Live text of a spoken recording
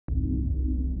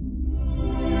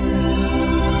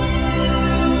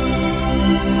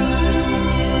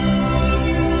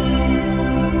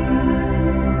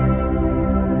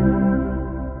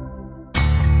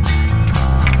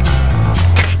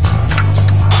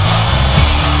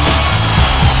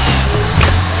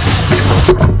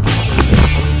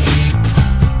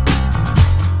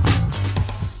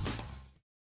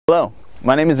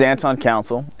My name is Anton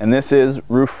Council, and this is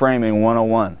Roof Framing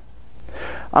 101.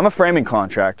 I'm a framing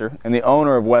contractor and the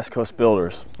owner of West Coast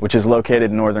Builders, which is located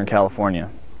in Northern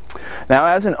California. Now,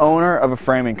 as an owner of a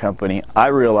framing company, I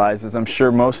realize, as I'm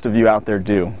sure most of you out there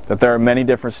do, that there are many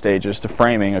different stages to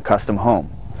framing a custom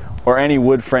home, or any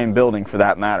wood frame building for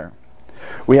that matter.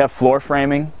 We have floor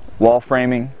framing, wall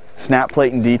framing, snap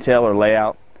plate and detail or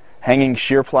layout, hanging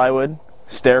sheer plywood,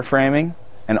 stair framing,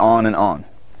 and on and on.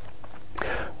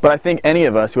 But I think any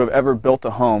of us who have ever built a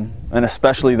home, and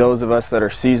especially those of us that are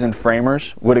seasoned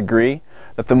framers, would agree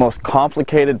that the most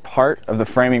complicated part of the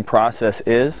framing process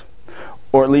is,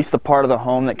 or at least the part of the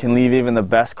home that can leave even the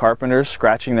best carpenters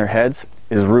scratching their heads,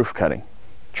 is roof cutting.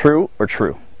 True or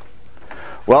true?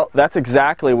 Well, that's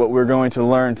exactly what we're going to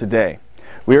learn today.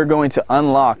 We are going to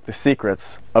unlock the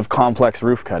secrets of complex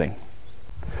roof cutting.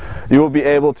 You will be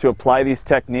able to apply these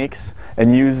techniques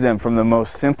and use them from the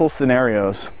most simple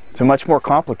scenarios to much more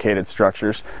complicated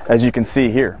structures, as you can see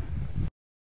here.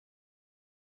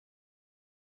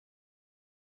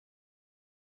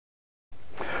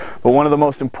 But one of the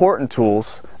most important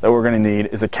tools that we're going to need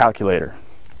is a calculator.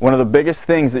 One of the biggest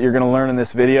things that you're going to learn in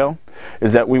this video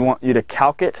is that we want you to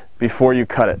calc it before you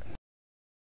cut it.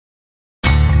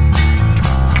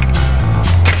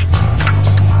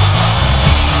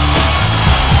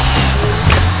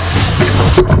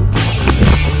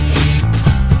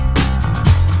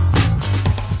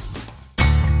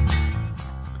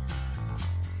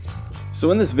 So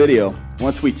in this video,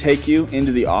 once we take you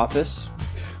into the office,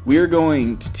 we are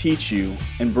going to teach you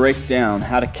and break down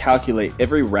how to calculate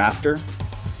every rafter,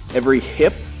 every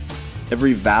hip,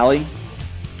 every valley,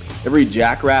 every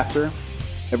jack rafter,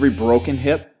 every broken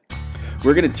hip.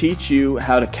 We're going to teach you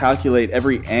how to calculate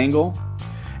every angle,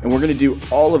 and we're going to do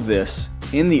all of this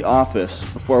in the office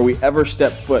before we ever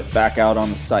step foot back out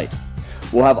on the site.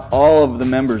 We'll have all of the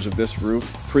members of this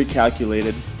roof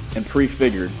pre-calculated and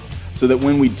pre-figured, so that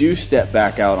when we do step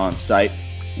back out on site,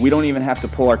 we don't even have to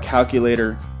pull our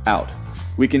calculator out.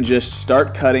 We can just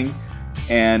start cutting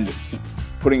and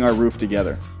putting our roof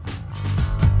together.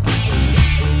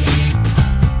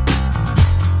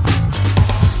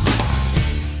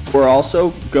 We're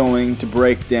also going to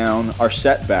break down our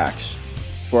setbacks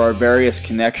for our various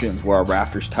connections where our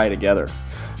rafters tie together.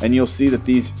 And you'll see that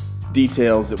these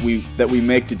details that we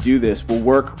make to do this will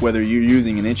work whether you're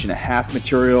using 1.5 inch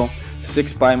material,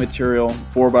 6x material,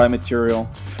 4x material,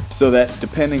 so that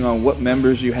depending on what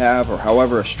members you have or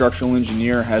however a structural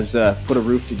engineer has put a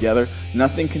roof together,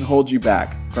 nothing can hold you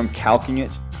back from calking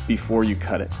it before you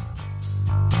cut it.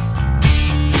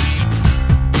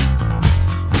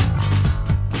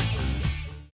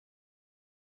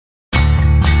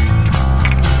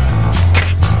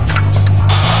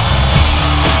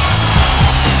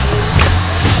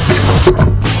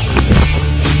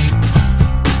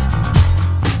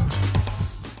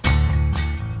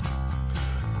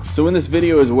 So in this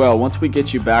video as well, once we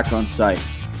get you back on site,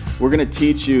 we're going to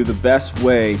teach you the best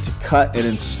way to cut and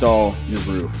install your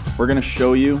roof. We're going to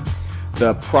show you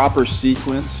the proper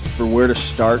sequence for where to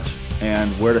start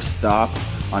and where to stop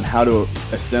on how to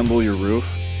assemble your roof.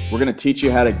 We're going to teach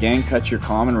you how to gang cut your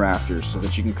common rafters so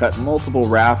that you can cut multiple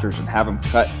rafters and have them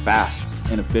cut fast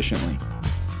and efficiently.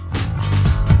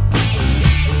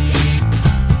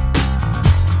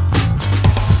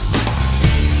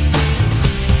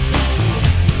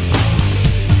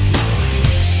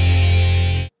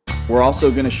 We're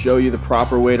also going to show you the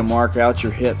proper way to mark out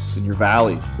your hips and your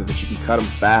valleys so that you can cut them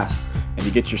fast and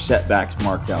you get your setbacks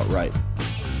marked out right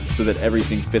so that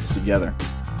everything fits together.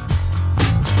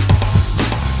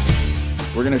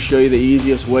 We're going to show you the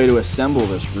easiest way to assemble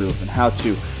this roof and how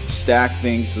to stack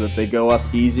things so that they go up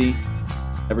easy.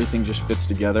 Everything just fits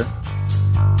together.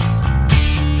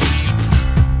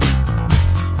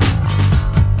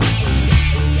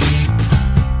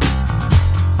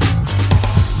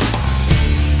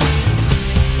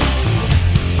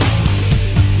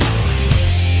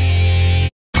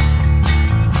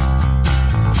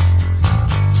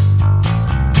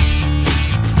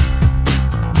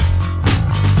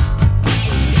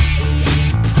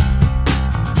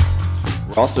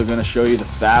 We're also going to show you the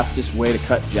fastest way to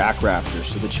cut jack rafters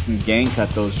so that you can gang cut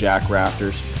those jack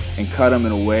rafters and cut them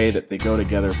in a way that they go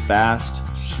together fast,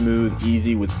 smooth,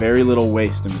 easy, with very little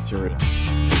waste of material.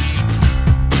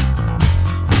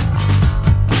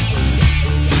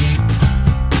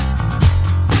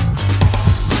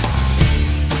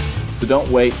 So don't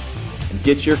wait, and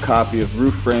get your copy of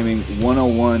Roof Framing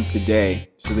 101 today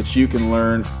so that you can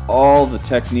learn all the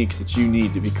techniques that you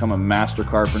need to become a master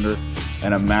carpenter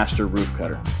and a master roof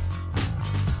cutter.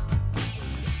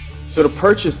 So to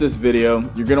purchase this video,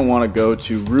 you're going to want to go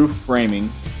to roofframing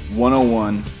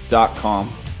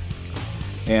rooframing101.com.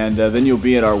 And then you'll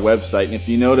be at our website. And if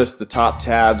you notice the top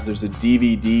tabs, there's a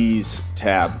DVDs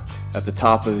tab at the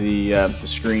top of the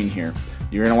screen here.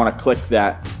 You're going to want to click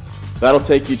that. That'll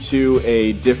take you to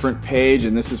a different page,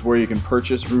 and this is where you can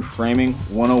purchase Roof Framing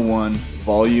 101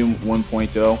 Volume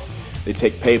 1.0. They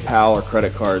take PayPal or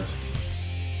credit cards.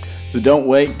 So don't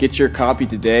wait, get your copy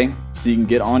today so you can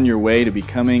get on your way to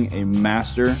becoming a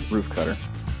master roof cutter.